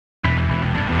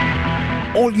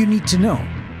All you need to know,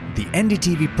 the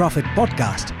NDTV Profit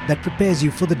podcast that prepares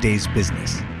you for the day's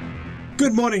business.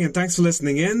 Good morning and thanks for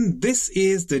listening in. This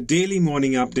is the daily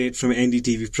morning update from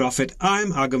NDTV Profit.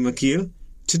 I'm Agam Vakil.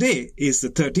 Today is the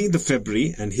 13th of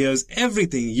February and here's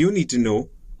everything you need to know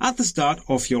at the start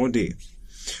of your day.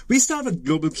 We start with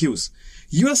global cues.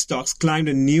 US stocks climbed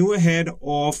anew ahead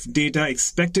of data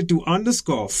expected to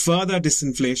underscore further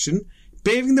disinflation,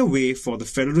 paving the way for the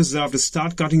Federal Reserve to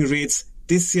start cutting rates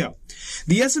this year.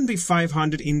 The S&P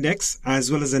 500 index as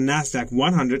well as the Nasdaq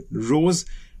 100 rose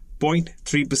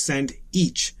 0.3%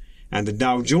 each, and the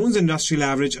Dow Jones Industrial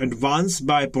Average advanced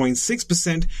by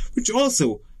 0.6%, which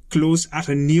also closed at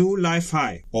a new life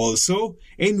high. Also,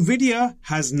 Nvidia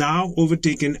has now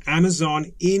overtaken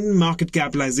Amazon in market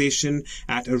capitalization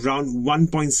at around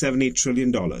 $1.78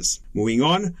 trillion. Moving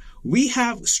on, we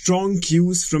have strong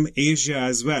cues from Asia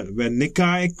as well, where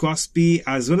Nikkei, Kospi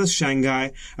as well as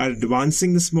Shanghai are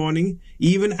advancing this morning,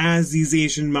 even as these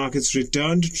Asian markets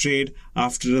return to trade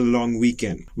after a long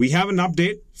weekend. We have an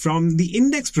update from the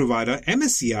index provider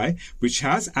MSCI, which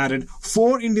has added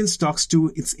 4 Indian stocks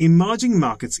to its emerging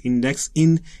markets index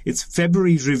in its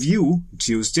February review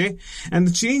Tuesday, and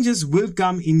the changes will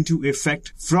come into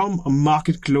effect from a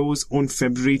market close on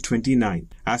February 29.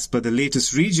 As per the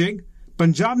latest rejig,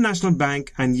 Punjab National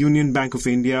Bank and Union Bank of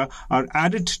India are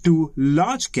added to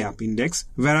large cap index,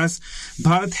 whereas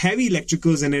Bharat Heavy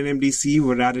Electricals and NMDC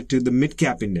were added to the mid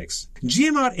cap index.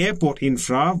 GMR Airport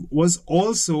Infra was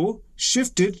also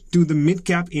shifted to the mid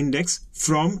cap index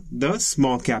from the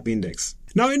small cap index.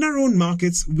 Now, in our own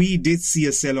markets, we did see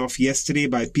a sell-off yesterday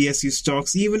by PSU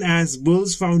stocks, even as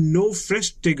bulls found no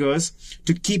fresh triggers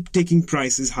to keep taking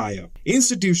prices higher.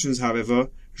 Institutions, however,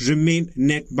 remained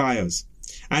net buyers.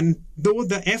 And though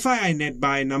the FII net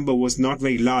buy number was not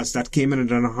very large, that came in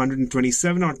at around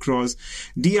 127 odd crores,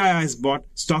 DII's bought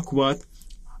stock worth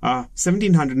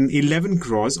 1711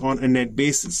 crores on a net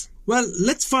basis. Well,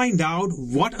 let's find out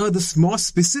what are the more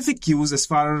specific cues as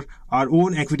far as our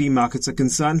own equity markets are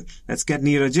concerned. Let's get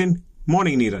Neeraj in.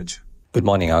 Morning, Neeraj. Good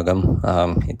morning,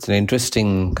 Agam. It's an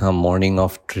interesting morning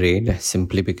of trade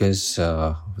simply because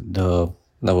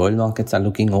the world markets are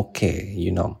looking okay.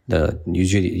 The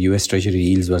usually US Treasury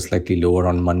yields were slightly lower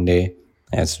on Monday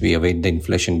as we await the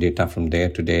inflation data from there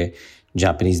today.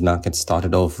 Japanese markets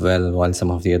started off well while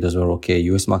some of the others were okay.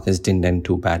 US markets didn't end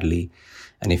too badly.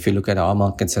 And if you look at our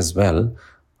markets as well,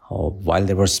 while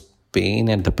there was pain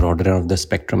at the broader end of the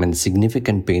spectrum and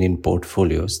significant pain in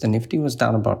portfolios, the Nifty was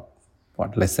down about,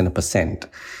 less than 1%.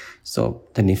 So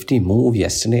the Nifty move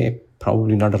yesterday,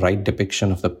 probably not a right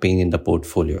depiction of the pain in the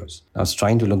portfolios. I was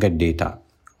trying to look at data.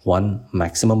 One,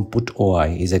 maximum put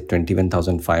OI is at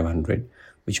 21,500,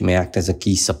 which may act as a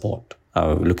key support.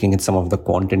 Looking at some of the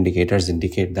quant indicators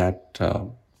indicate that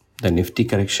the Nifty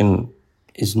correction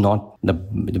is not, the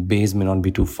base may not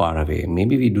be too far away.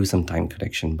 Maybe we do some time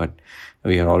correction, but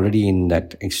we are already in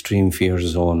that extreme fear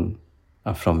zone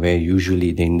from where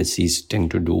usually the indices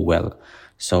tend to do well.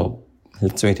 So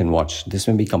let's wait and watch. This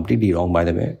may be completely wrong, by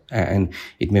the way, and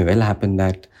it may well happen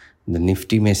that the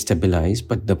Nifty may stabilize,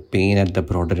 but the pain at the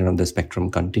broader end of the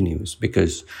spectrum continues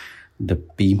because the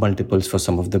P multiples for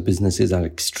some of the businesses are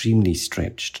extremely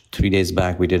stretched. 3 days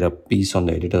back, we did a piece on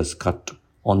the editor's cut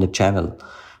on the channel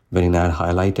wherein I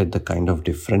highlighted the kind of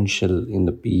differential in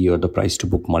the P or the price to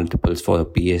book multiples for the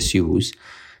PSUs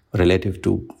relative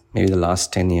to maybe the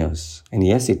last 10 years. And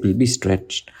yes, it will be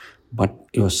stretched, but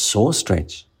it was so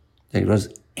stretched that it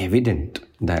was evident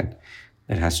that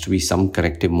there has to be some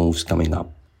corrective moves coming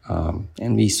up.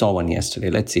 And we saw one yesterday.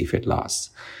 Let's see if it lasts.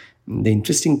 The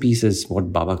interesting piece is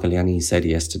what Baba Kalyani said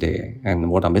yesterday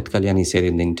and what Amit Kalyani said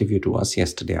in the interview to us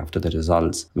yesterday after the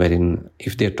results, wherein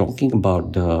if they're talking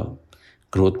about the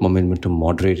growth momentum to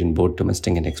moderate in both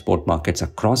domestic and export markets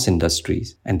across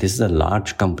industries, and this is a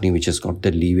large company which has got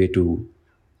the leeway to,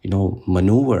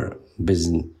 maneuver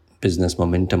business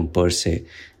momentum per se,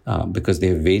 because they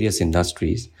have various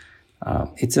industries.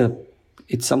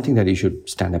 It's something that you should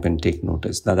stand up and take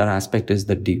notice. The other aspect is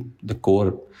that the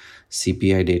core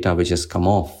CPI data which has come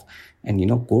off, and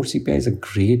core CPI is a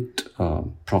great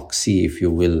proxy, if you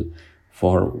will,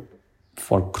 for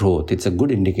growth. It's a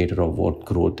good indicator of what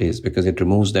growth is because it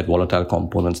removes that volatile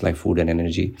components like food and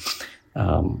energy.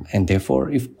 And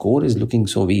therefore, if core is looking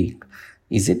so weak,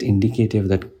 is it indicative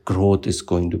that growth is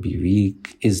going to be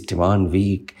weak? Is demand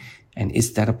weak? And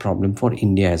is that a problem for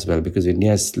India as well? Because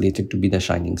India is slated to be the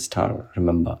shining star,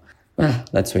 remember. Well,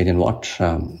 let's wait and watch.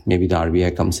 Maybe the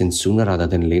RBI comes in sooner rather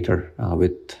than later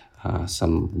with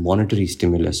some monetary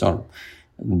stimulus or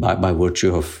by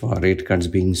virtue of rate cuts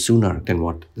being sooner than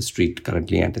what the street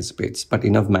currently anticipates. But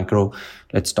enough macro.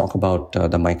 Let's talk about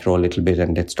the micro a little bit,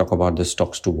 and let's talk about the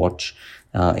stocks to watch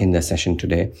in the session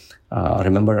today.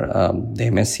 Remember, the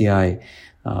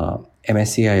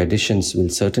MSCI additions will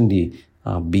certainly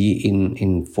be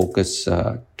in focus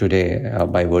today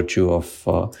by virtue of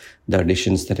the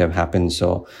additions that have happened.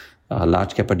 So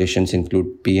large cap additions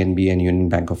include PNB and Union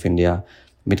Bank of India.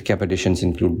 Mid cap additions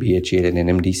include BHEL and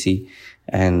NMDC.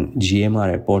 And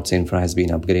GMR Airports Infra has been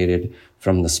upgraded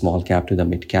from the small cap to the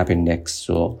mid cap index.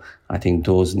 So I think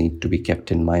those need to be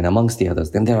kept in mind amongst the others.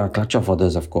 Then there are a clutch of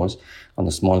others, of course, on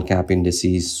the small cap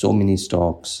indices. So many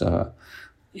stocks,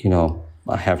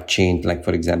 have changed. Like,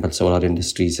 for example, Solar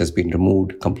Industries has been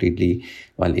removed completely,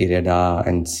 while Ireda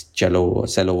and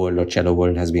Cello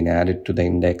World has been added to the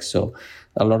index. So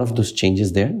a lot of those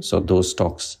changes there. So those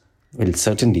stocks will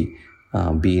certainly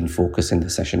be in focus in the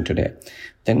session today.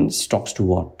 Then stocks to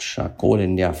watch. Coal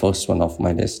India, first one off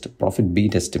my list. Profit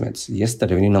beat estimates. Yes, the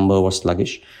revenue number was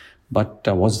sluggish, but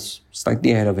was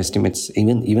slightly ahead of estimates,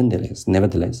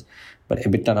 nevertheless. But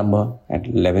EBITDA number at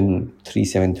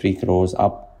 11,373 crores,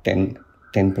 up 10%,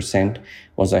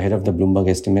 was ahead of the Bloomberg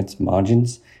estimates.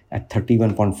 Margins at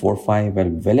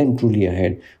 31.45, well and truly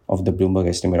ahead of the Bloomberg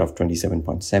estimate of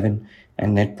 27.7,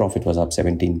 and net profit was up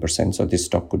 17%. So this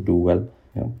stock could do well.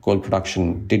 Coal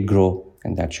production did grow,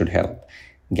 and that should help.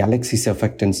 Galaxy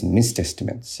Surfactants missed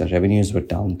estimates. Revenues were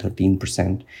down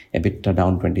 13%, EBITDA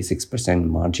down 26%,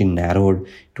 margin narrowed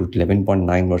to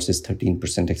 11.9 versus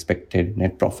 13% expected,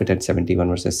 net profit at 71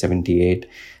 versus 78.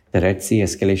 The Red Sea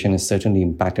escalation has certainly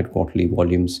impacted quarterly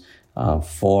volumes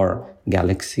for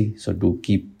Galaxy, so do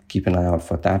keep an eye out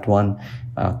for that one.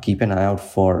 Keep an eye out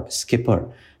for Skipper,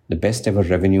 the best ever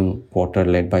revenue quarter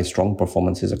led by strong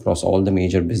performances across all the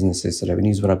major businesses.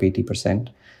 Revenues were up 80%.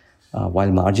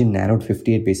 While margin narrowed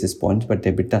 58 basis points, but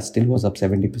the EBITDA still was up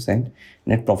 70%.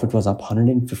 Net profit was up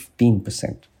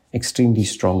 115%. Extremely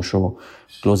strong show.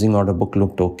 Closing order book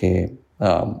looked okay.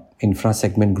 Infra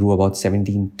segment grew about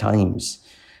 17 times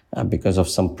because of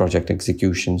some project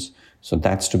executions. So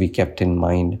that's to be kept in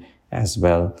mind as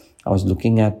well. I was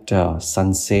looking at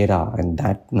Sansera, and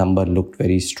that number looked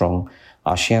very strong.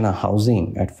 Ashiana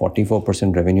Housing at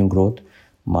 44% revenue growth.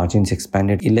 Margins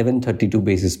expanded 1132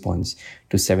 basis points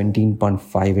to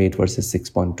 17.58 versus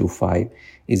 6.25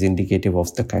 is indicative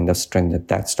of the kind of strength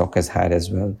that stock has had as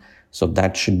well. So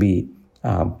that should be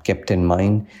kept in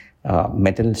mind.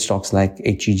 Metal stocks like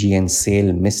HEG and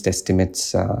SAIL missed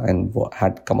estimates and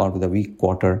had come out with a weak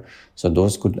quarter. So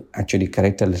those could actually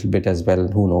correct a little bit as well.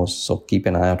 Who knows? So keep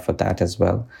an eye out for that as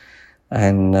well.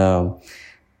 And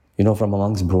from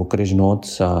amongst brokerage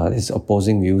notes, is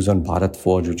opposing views on Bharat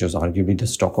Forge, which was arguably the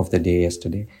stock of the day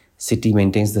yesterday. Citi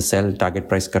maintains the sell, target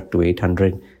price cut to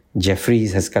 800.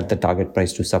 Jefferies has cut the target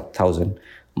price to sub 1,000.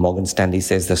 Morgan Stanley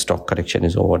says the stock correction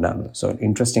is overdone. So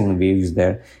interesting views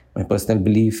there. My personal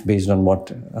belief, based on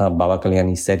what Baba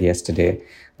Kalyani said yesterday,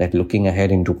 that looking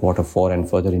ahead into Q4 and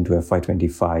further into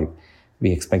FY25,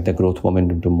 we expect the growth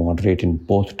momentum to moderate in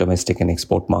both domestic and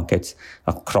export markets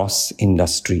across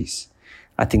industries.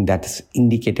 I think that's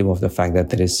indicative of the fact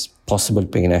that there is possible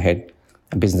pain ahead.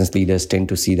 Business leaders tend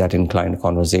to see that in client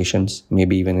conversations,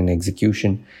 maybe even in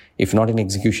execution. If not in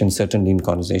execution, certainly in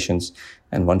conversations.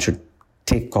 And one should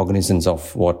take cognizance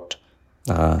of what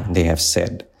they have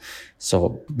said.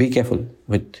 So be careful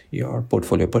with your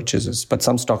portfolio purchases. But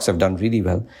some stocks have done really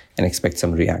well and expect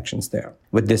some reactions there.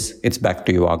 With this, it's back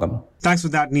to you, Agam. Thanks for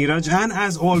that, Neeraj. And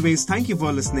as always, thank you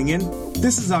for listening in.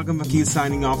 This is Agam Vakil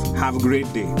signing off. Have a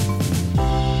great day.